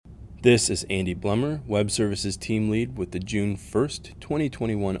This is Andy Blummer, Web Services Team Lead with the June 1st,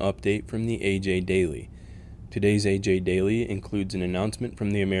 2021 update from the AJ Daily. Today's AJ Daily includes an announcement from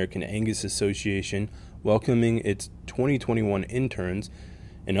the American Angus Association welcoming its 2021 interns,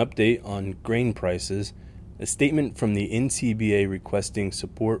 an update on grain prices, a statement from the NCBA requesting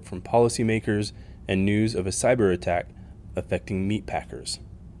support from policymakers, and news of a cyber attack affecting meat packers.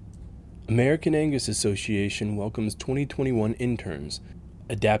 American Angus Association welcomes 2021 interns,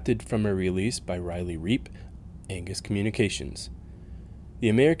 adapted from a release by Riley Reep, Angus Communications. The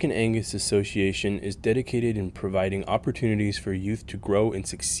American Angus Association is dedicated in providing opportunities for youth to grow and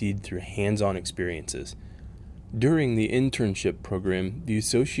succeed through hands-on experiences. During the internship program, the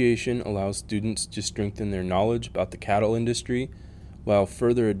association allows students to strengthen their knowledge about the cattle industry while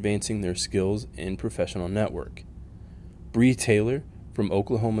further advancing their skills and professional network. Bree Taylor from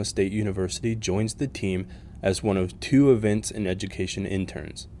Oklahoma State University joins the team as one of two events and education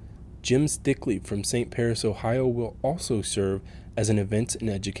interns. Jim Stickley from St. Paris, Ohio will also serve as an events and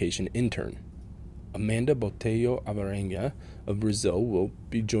education intern. Amanda Botelho Avarenga of Brazil will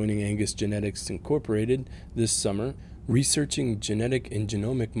be joining Angus Genetics Incorporated this summer, researching genetic and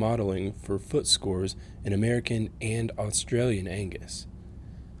genomic modeling for foot scores in American and Australian Angus.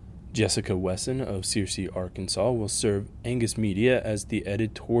 Jessica Wesson of Searcy, Arkansas will serve Angus Media as the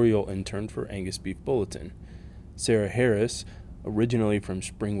editorial intern for Angus Beef Bulletin. Sarah Harris, originally from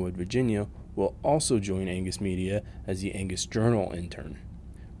Springwood, Virginia, will also join Angus Media as the Angus Journal intern.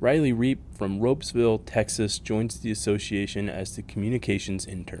 Riley Reep from Ropesville, Texas, joins the association as the communications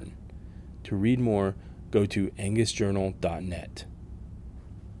intern. To read more, go to angusjournal.net.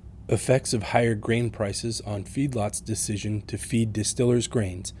 Effects of higher grain prices on feedlots' decision to feed distillers'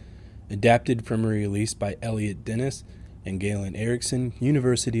 grains, adapted from a release by Elliot Dennis and Galen Erickson,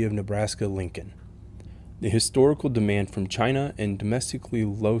 University of Nebraska-Lincoln. The historical demand from China and domestically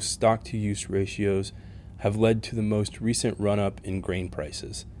low stock-to-use ratios have led to the most recent run-up in grain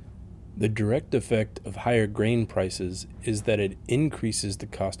prices. The direct effect of higher grain prices is that it increases the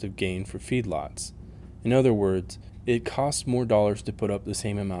cost of gain for feedlots. In other words, it costs more dollars to put up the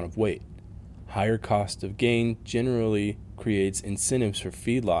same amount of weight. Higher cost of gain generally creates incentives for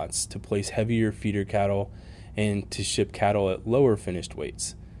feedlots to place heavier feeder cattle and to ship cattle at lower finished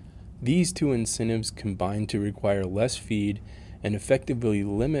weights. These two incentives combine to require less feed and effectively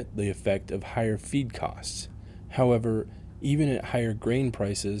limit the effect of higher feed costs. However, even at higher grain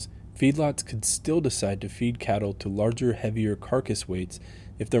prices, feedlots could still decide to feed cattle to larger, heavier carcass weights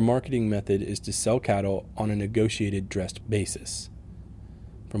if their marketing method is to sell cattle on a negotiated dressed basis.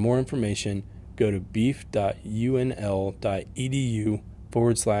 For more information, go to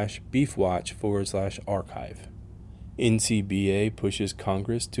beef.unl.edu/beefwatch/archive. NCBA pushes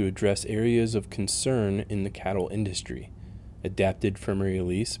Congress to address areas of concern in the cattle industry, adapted from a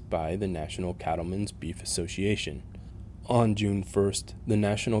release by the National Cattlemen's Beef Association. On June 1st, the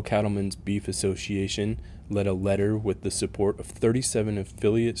National Cattlemen's Beef Association led a letter with the support of 37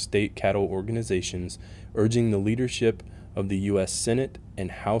 affiliate state cattle organizations urging the leadership of the U.S. Senate and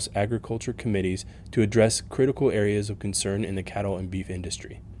House Agriculture Committees to address critical areas of concern in the cattle and beef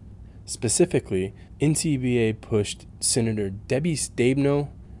industry. Specifically, NCBA pushed Senator Debbie Stabenow,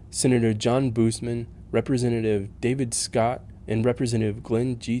 Senator John Boozman, Representative David Scott, and Representative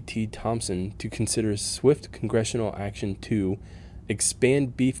Glenn G.T. Thompson to consider swift congressional action to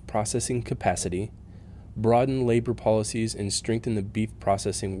expand beef processing capacity, broaden labor policies and strengthen the beef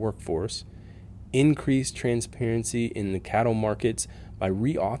processing workforce, increase transparency in the cattle markets by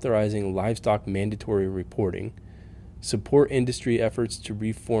reauthorizing livestock mandatory reporting, support industry efforts to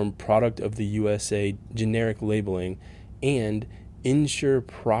reform Product of the USA generic labeling, and ensure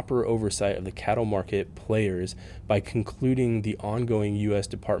proper oversight of the cattle market players by concluding the ongoing U.S.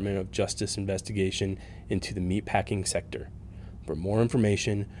 Department of Justice investigation into the meatpacking sector. For more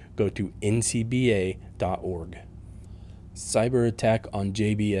information, go to ncba.org. Cyber attack on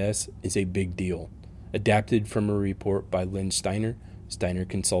JBS is a big deal. Adapted from a report by Lynn Steiner, Steiner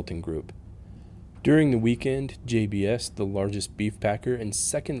Consulting Group. During the weekend, JBS, the largest beef packer and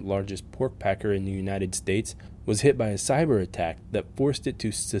second largest pork packer in the United States, was hit by a cyber attack that forced it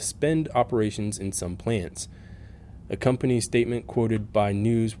to suspend operations in some plants. A company statement quoted by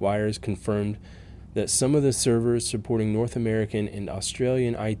news wires confirmed that some of the servers supporting North American and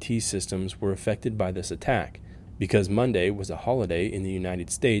Australian IT systems were affected by this attack. Because Monday was a holiday in the United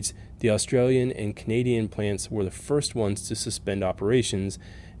States, the Australian and Canadian plants were the first ones to suspend operations,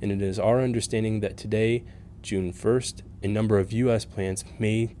 and it is our understanding that today, June 1st, a number of U.S. plants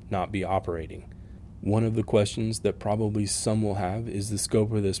may not be operating. One of the questions that probably some will have is the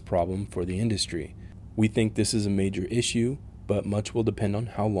scope of this problem for the industry. We think this is a major issue, but much will depend on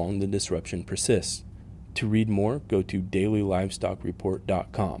how long the disruption persists. To read more, go to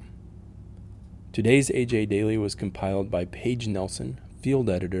dailylivestocksreport.com. Today's AJ Daily was compiled by Paige Nelson, field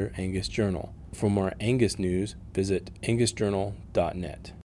editor, Angus Journal. For more Angus news, visit angusjournal.net.